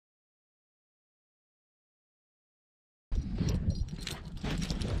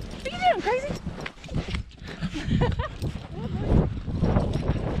doing, crazy?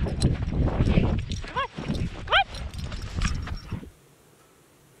 Come on, come on.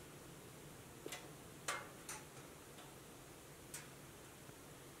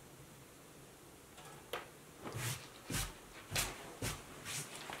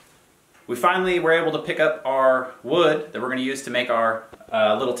 We finally were able to pick up our wood that we're going to use to make our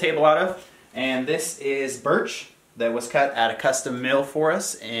little table out of. And this is birch that was cut at a custom mill for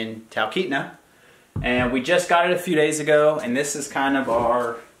us in Talkeetna. And we just got it a few days ago, and this is kind of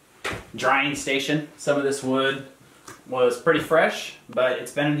our drying station. Some of this wood was pretty fresh, but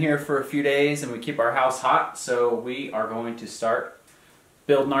it's been in here for a few days and we keep our house hot, so we are going to start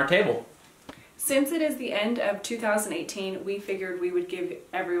building our table. Since it is the end of 2018, we figured we would give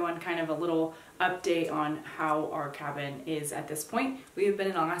everyone kind of a little update on how our cabin is at this point. We have been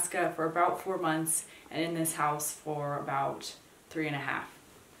in Alaska for about 4 months and in this house for about 3.5.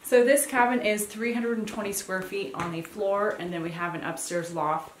 So this cabin is 320 square feet on the floor, and then we have an upstairs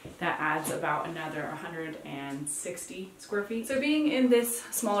loft that adds about another 160 square feet. So being in this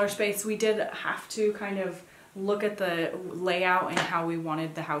smaller space, we did have to kind of look at the layout and how we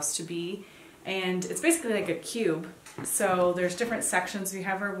wanted the house to be. And it's basically like a cube. So there's different sections. We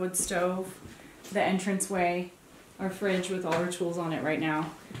have our wood stove, the entranceway, our fridge with all our tools on it right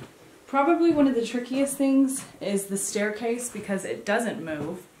now. Probably one of the trickiest things is the staircase because it doesn't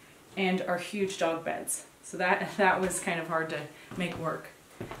move, and our huge dog beds. So that was kind of hard to make work.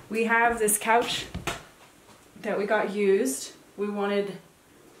 We have this couch that we got used. We wanted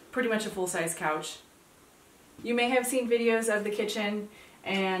pretty much a full-size couch. You may have seen videos of the kitchen,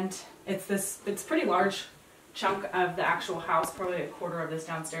 and it's pretty large chunk of the actual house, probably a quarter of this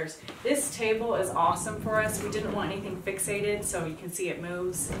downstairs. This table is awesome for us. We didn't want anything fixated, so you can see it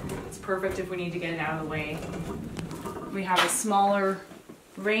moves. It's perfect if we need to get it out of the way. We have a smaller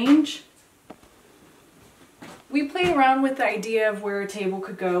range. We played around with the idea of where a table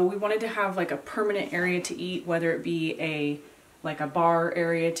could go. We wanted to have like a permanent area to eat, whether it be like a bar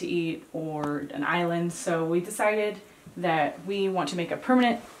area to eat or an island. So we decided that we want to make a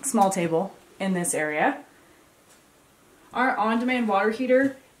permanent small table in this area. Our on-demand water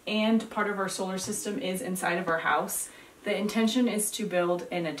heater and part of our solar system is inside of our house. The intention is to build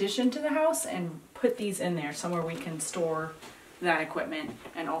an addition to the house and put these in there somewhere we can store that equipment,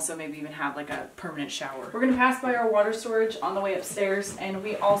 and also maybe even have like a permanent shower. We're going to pass by our water storage on the way upstairs, and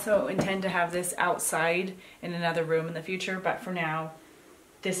we also intend to have this outside in another room in the future, but for now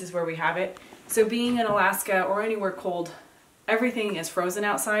this is where we have it. So being in Alaska or anywhere cold, everything is frozen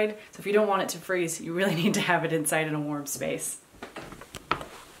outside, so if you don't want it to freeze, you really need to have it inside in a warm space.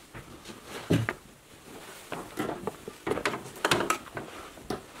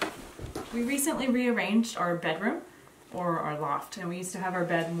 We recently rearranged our bedroom, or our loft, and we used to have our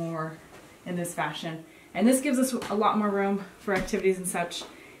bed more in this fashion, and this gives us a lot more room for activities and such.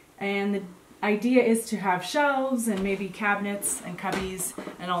 And the idea is to have shelves and maybe cabinets and cubbies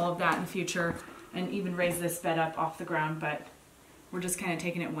and all of that in the future, and even raise this bed up off the ground, but we're just kind of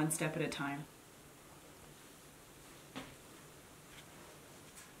taking it one step at a time.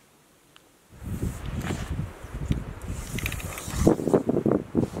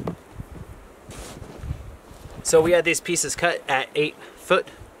 So we had these pieces cut at 8 foot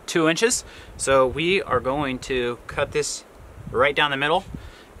 2 inches. So we are going to cut this right down the middle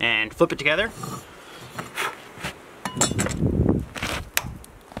and flip it together.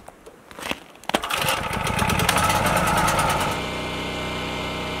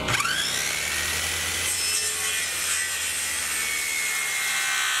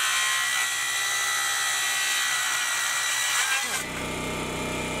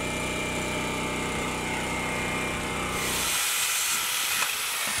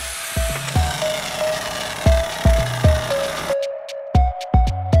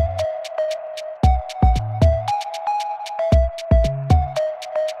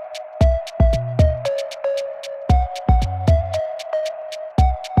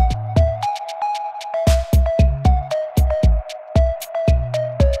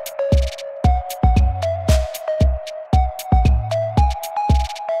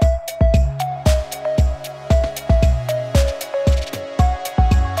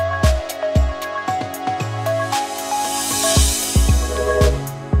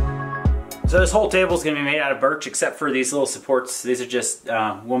 So this whole table is going to be made out of birch except for these little supports. These are just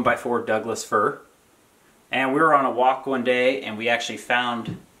 1x4 Douglas fir. And we were on a walk one day and we actually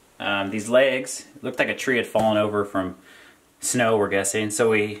found these legs. It looked like a tree had fallen over from snow, we're guessing. So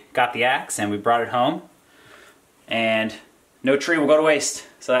we got the axe and we brought it home. And no tree will go to waste.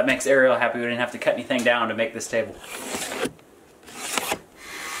 So that makes Ariel happy we didn't have to cut anything down to make this table.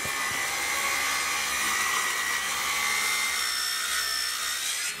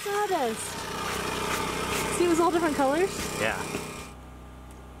 sawdust. See, it was all different colors. Yeah.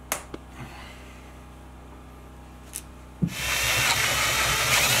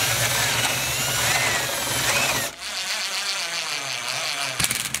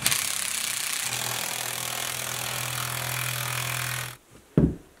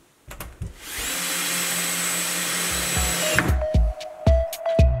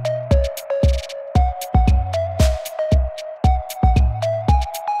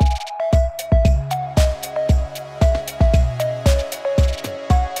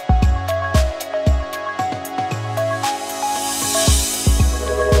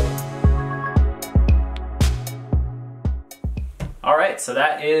 Alright, so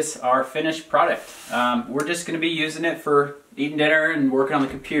that is our finished product. We're just going to be using it for eating dinner and working on the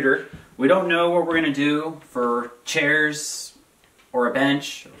computer. We don't know what we're going to do for chairs or a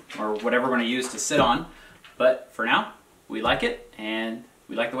bench or whatever we're going to use to sit on, but for now, we like it and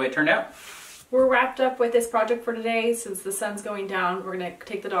we like the way it turned out. We're wrapped up with this project for today. Since the sun's going down, we're going to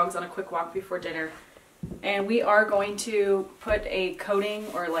take the dogs on a quick walk before dinner. And we are going to put a coating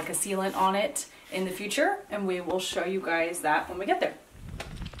or like a sealant on it in the future, and we will show you guys that when we get there.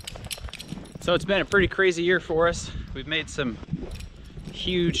 So it's been a pretty crazy year for us. We've made some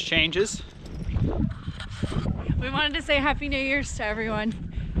huge changes. We wanted to say Happy New Year's to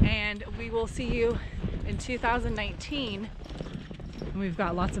everyone, and we will see you in 2019. And we've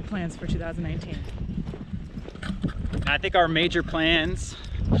got lots of plans for 2019. I think our major plans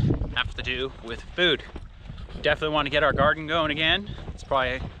have to do with food. Definitely want to get our garden going again. It's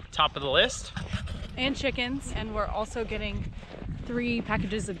probably top of the list. And chickens, and we're also getting 3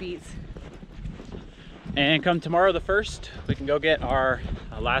 packages of beets. And come tomorrow the 1st, we can go get our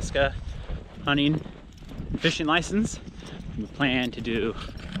Alaska hunting fishing license. We plan to do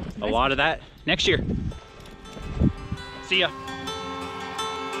a lot of that next year. See ya.